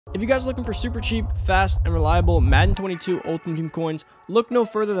If you guys are looking for super cheap, fast, and reliable Madden 22 Ultimate Team coins, look no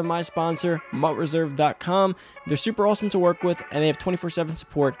further than my sponsor, MUTReserve.com. They're super awesome to work with, and they have 24/7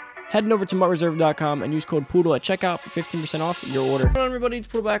 support. Head over to MUTReserve.com and use code Poodle at checkout for 15% off your order. Hello everybody, it's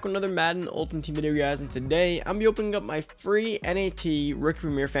Poodle back with another Madden Ultimate Team video, guys, and today I'm going to be opening up my free NAT Rookie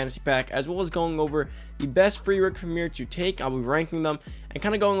Premier Fantasy Pack, as well as going over the best free Rookie Premier to take. I'll be ranking them and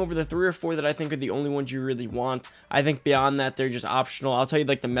kind of going over the 3 or 4 that I think are the only ones you really want. I think beyond that, they're just optional. I'll tell you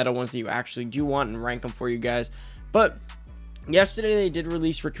like the meta ones that you actually do want and rank them for you guys. But yesterday they did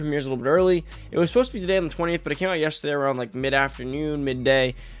release Rookie Premiers a little bit early. It was supposed to be today on the 20th, but it came out yesterday around like mid-afternoon,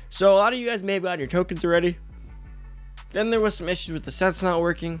 midday. So a lot of you guys may have gotten your tokens already. Then there was some issues with the sets not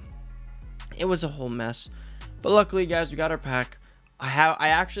working. It was a whole mess. But luckily, guys, we got our pack. I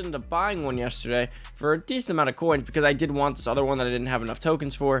actually ended up buying one yesterday for a decent amount of coins because I did want this other one that I didn't have enough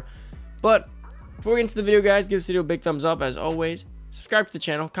tokens for. But before we get into the video, guys, give this video a big thumbs up as always. Subscribe to the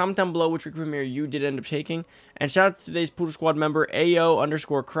channel. Comment down below which Rookie Premier you did end up taking. And shout out to today's Poodle Squad member,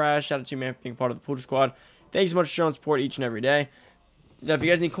 AO_Crash. Shout out to you, man, for being part of the Poodle Squad. Thanks so much for showing support each and every day. Now, if you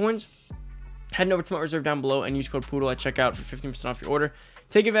guys need coins, head over to MUTReserve down below and use code Poodle at checkout for 15% off your order.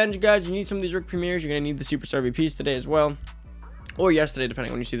 Take advantage, guys. You need some of these Rookie Premiers. You're going to need the Superstar VPs today as well, or yesterday,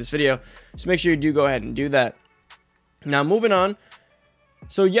 depending on when you see this video. So make sure you do go ahead and do that. Now, moving on.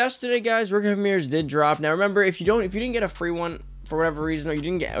 So yesterday, guys, Rookie Premiers did drop. Now, remember, if you didn't get a free one for whatever reason, or you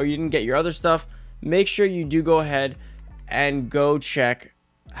didn't get your other stuff, make sure you do go ahead and go check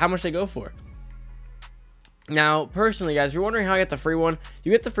how much they go for. Now, personally, guys, if you're wondering how I get the free one,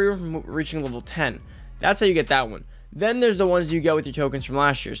 you get the free one from reaching level 10. That's how you get that one. Then there's the ones you get with your tokens from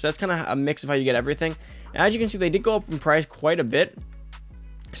last year. So that's kind of a mix of how you get everything. And as you can see, they did go up in price quite a bit.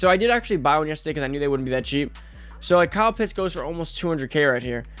 So I did actually buy one yesterday because I knew they wouldn't be that cheap. So like Kyle Pitts goes for almost 200k right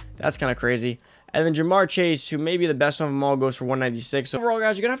here. That's kind of crazy. And then Jamar Chase, who may be the best one of them all, goes for 196. So overall,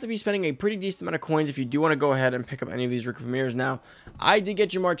 guys, you're going to have to be spending a pretty decent amount of coins if you do want to go ahead and pick up any of these Rookie Premiers. Now, I did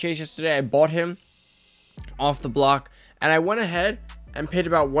get Jamar Chase yesterday. I bought him off the block, and I went ahead and paid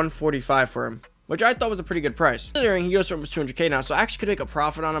about 145 for him, which I thought was a pretty good price, considering he goes for almost 200k now. So I actually could make a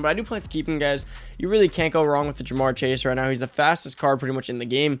profit on him, but I do plan to keep him, guys. You really can't go wrong with the Jamar Chase right now. He's the fastest card pretty much in the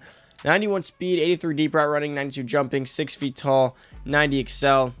game. 91 speed, 83 deep route running, 92 jumping, 6 feet tall, 90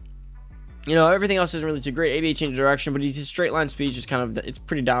 excel. You know, everything else isn't really too great. 88 change of direction, but his straight line speed just kind of, it's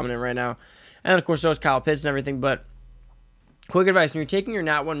pretty dominant right now. And of course, so is Kyle Pitts and everything. But quick advice, when you're taking your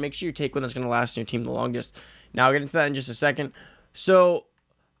nat one, make sure you take one that's going to last in your team the longest. Now, I'll get into that in just a second. So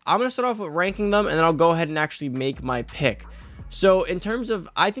I'm going to start off with ranking them, and then I'll go ahead and actually make my pick. So in terms of,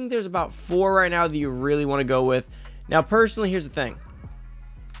 I think there's about 4 right now that you really want to go with. Now, personally, here's the thing.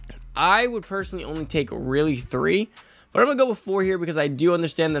 I would personally only take really 3, but I'm going to go with 4 here because I do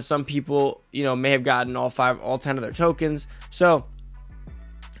understand that some people, you know, may have gotten all 10 of their tokens. So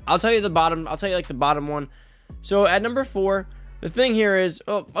I'll tell you the bottom, like the bottom one. So at number 4, the thing here is,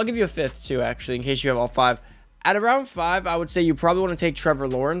 oh, I'll give you a 5th too, actually, in case you have all 5. At around 5, I would say you probably want to take Trevor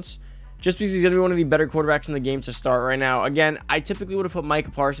Lawrence, just because he's going to be one of the better quarterbacks in the game to start right now. Again, I typically would have put Micah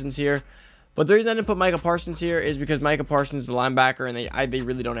Parsons here, but the reason I didn't put Micah Parsons here is because Micah Parsons is a linebacker, and they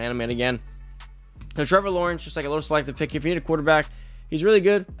really don't animate again. So Trevor Lawrence, just like a little selective pick. If you need a quarterback, he's really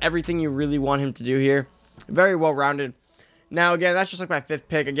good. Everything you really want him to do here. Very well-rounded. Now, again, that's just like my 5th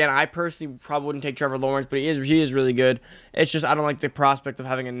pick. Again, I personally probably wouldn't take Trevor Lawrence, but he is really good. It's just I don't like the prospect of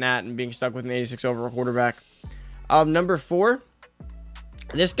having a nat and being stuck with an 86 overall quarterback. Number 4,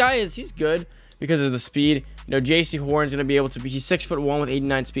 this guy he's good because of the speed. You know, JC Horn's going to be able to be, he's 6'1" with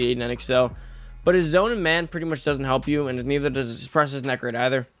 89 speed, 89 excel. But his zone and man pretty much doesn't help you, and neither does his press isn't that great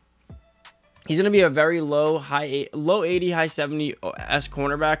either. He's going to be a very low 80, high 70s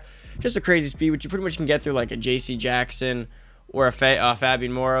cornerback. Just a crazy speed, which you pretty much can get through like a JC Jackson or a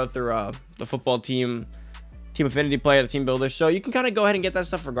Fabian Moro through the football team affinity player, the team builder. So you can kind of go ahead and get that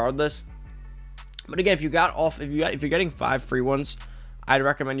stuff regardless. But again, if you're getting 5 free ones, I'd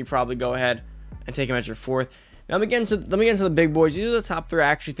recommend you probably go ahead and take him as your 4th. Now let me get into the big boys. These are the top 3 I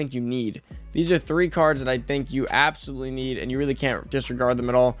actually think you need. These are 3 cards that I think you absolutely need, and you really can't disregard them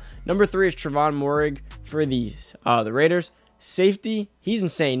at all. Number 3 is Trevon Moehrig for the Raiders. Safety, he's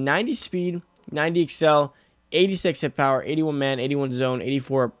insane. 90 speed, 90 excel, 86 hit power, 81 man, 81 zone,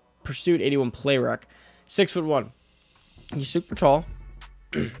 84 pursuit, 81 play rec. 6'1". He's super tall.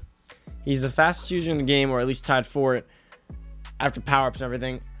 He's the fastest user in the game, or at least tied for it after power-ups and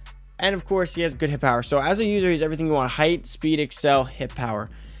everything. And of course, he has good hit power. So as a user, he's everything you want: height, speed, excel, hit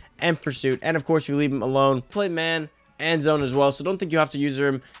power, and pursuit. And of course, you leave him alone, play man and zone as well. So don't think you have to use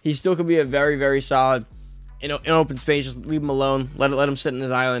him. He still could be a very, very solid in open space. Just leave him alone. Let him sit in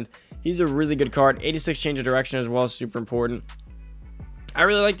his island. He's a really good card. 86 change of direction as well, super important. I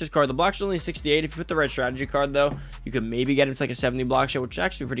really like this card. The block's only 68. If you put the right strategy card, though, you could maybe get him to like a 70 block shot, which is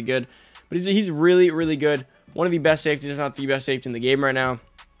actually pretty good. But he's really, really good. One of the best safeties, if not the best safety in the game right now.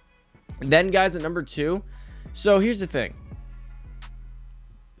 Then, guys, at number 2. So, here's the thing.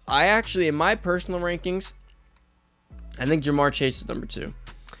 I actually, in my personal rankings, I think Ja'Marr Chase is number 2.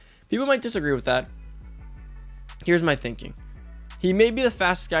 People might disagree with that. Here's my thinking. He may be the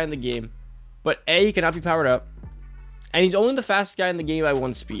fastest guy in the game, but A, he cannot be powered up. And he's only the fastest guy in the game by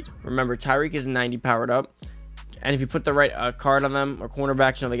 1 speed. Remember, Tyreek is 90 powered up. And if you put the right card on them, or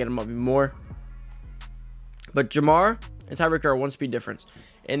cornerbacks, you know, they get him up even more. But Ja'Marr and Tyreek are a 1 speed difference.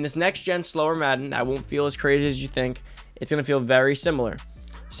 In this next gen slower Madden, that won't feel as crazy as you think. It's going to feel very similar.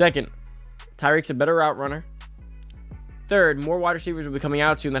 Second, Tyreek's a better route runner. Third, more wide receivers will be coming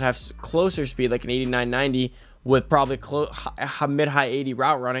out soon that have closer speed, like an 89-90, with probably mid-high 80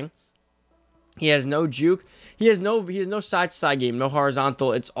 route running. He has no juke. He has no side-to-side game, no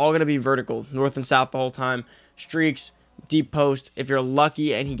horizontal. It's all going to be vertical, north and south the whole time. Streaks, deep post. If you're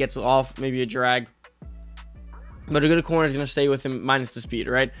lucky and he gets off, maybe a drag. But a good corner is going to stay with him minus the speed,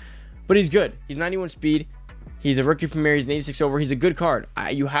 right? But he's good. He's 91 speed. He's a rookie premier. He's an 86 over. He's a good card.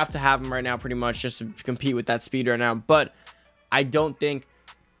 You have to have him right now pretty much just to compete with that speed right now. But I don't think,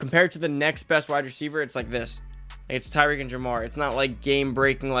 compared to the next best wide receiver, it's like this. It's Tyreek and Ja'Marr. It's not like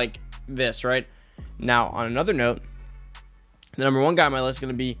game-breaking like this, right? Now, on another note, the number 1 guy on my list is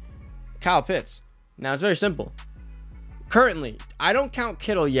going to be Kyle Pitts. Now, it's very simple. Currently, I don't count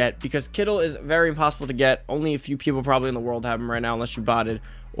Kittle yet because Kittle is very impossible to get. Only a few people probably in the world have him right now unless you botted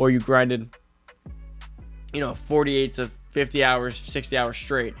or you grinded, 48 to 50 hours, 60 hours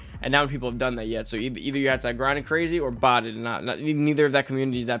straight. And not many people have done that yet. So either you had to grind crazy or botted. And neither of that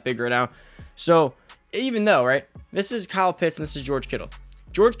community is that big right now. So even though, right, this is Kyle Pitts and this is George Kittle.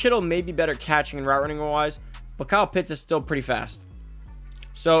 George Kittle may be better catching and route running wise, but Kyle Pitts is still pretty fast.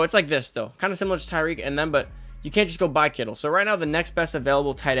 So it's like this still. Kind of similar to Tyreek and them, but you can't just go buy Kittle. So right now, the next best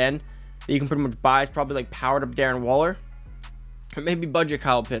available tight end that you can pretty much buy is probably like powered up Darren Waller. Or maybe budget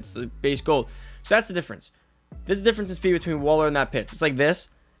Kyle Pitts, the base gold. So that's the difference. There's a difference in speed between Waller and that Pitts. It's like this.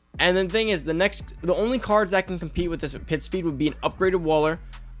 And then the thing is, the only cards that can compete with this Pitts speed would be an upgraded Waller,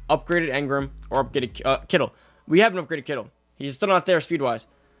 upgraded Ingram, or upgraded Kittle. We have an upgraded Kittle. He's still not there speed-wise.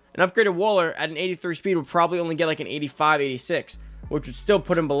 An upgraded Waller at an 83 speed would probably only get like an 85, 86, which would still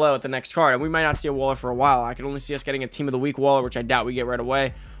put him below at the next card. And we might not see a Waller for a while. I can only see us getting a Team of the Week Waller, which I doubt we get right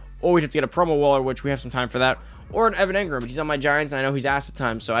away. Or we have to get a promo Waller, which we have some time for that. Or an Evan Ingram, but he's on my Giants, and I know he's asked at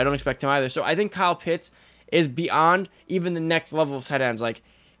times, so I don't expect him either. So I think Kyle Pitts is beyond even the next level of tight ends. Like,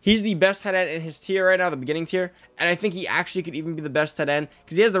 he's the best tight end in his tier right now, the beginning tier. And I think he actually could even be the best tight end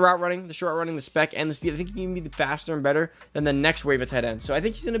because he has the route running, the short running, the spec, and the speed. I think he can be the faster and better than the next wave of tight ends. So I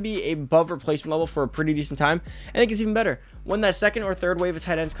think he's going to be above replacement level for a pretty decent time. I think it's even better. When that second or third wave of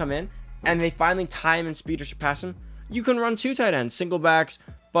tight ends come in and they finally tie him in speed or surpass him, you can run 2 tight ends, single backs,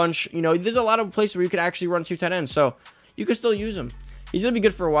 bunch. There's a lot of places where you could actually run 2 tight ends. So you can still use him. He's going to be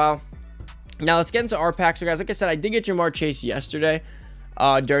good for a while. Now let's get into our packs. So guys, like I said, I did get Ja'Marr Chase yesterday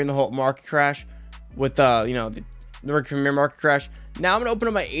during the whole market crash with the Rookie Premier market crash. Now I'm gonna open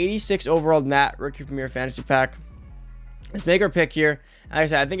up my 86 overall Nat Rookie Premier fantasy pack. Let's make our pick here. Like I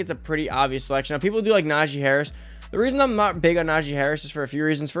said, I think it's a pretty obvious selection. Now people do like Najee Harris. The reason I'm not big on Najee Harris is for a few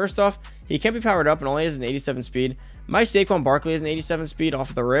reasons. First off, he can't be powered up and only has an 87 speed. My Saquon Barkley has an 87 speed off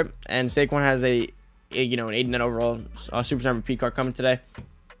of the rip, and Saquon has an 89 overall Superstar MVP card coming today.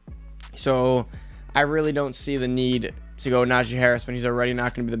 So I really don't see the need to go Najee Harris when he's already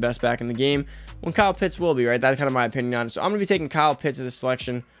not going to be the best back in the game, when Kyle Pitts will be, right? That's kind of my opinion on it. So I'm going to be taking Kyle Pitts at this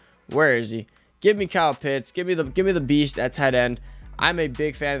selection. Where is he? Give me Kyle Pitts. Give me the beast at tight end. I'm a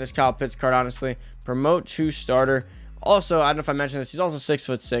big fan of this Kyle Pitts card, honestly. Promote to starter. Also, I don't know if I mentioned this, he's also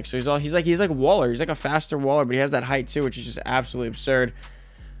 6'6", so he's like Waller. He's like a faster Waller, but he has that height too, which is just absolutely absurd.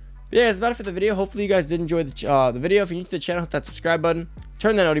 But yeah, that's about it for the video. Hopefully you guys did enjoy the video. If you're new to the channel, hit that subscribe button,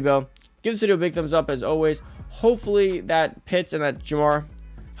 turn that noty bell, give this video a big thumbs up as always. Hopefully that Pitts and that Ja'Marr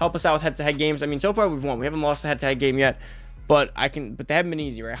help us out with head-to-head games. I mean, so far we've won. We haven't lost a head-to-head game yet, but they haven't been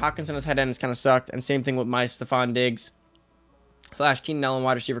easy, right? Hawkinson as head end has kind of sucked, and same thing with my Stephon Diggs / Keenan Allen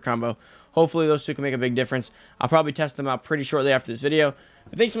wide receiver combo. Hopefully those two can make a big difference. I'll probably test them out pretty shortly after this video.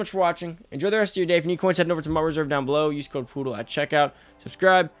 But thanks so much for watching. Enjoy the rest of your day. If you need coins, head over to MUT Reserve down below. Use code Poodle at checkout.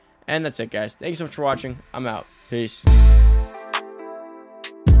 Subscribe. And that's it, guys. Thanks so much for watching. I'm out. Peace.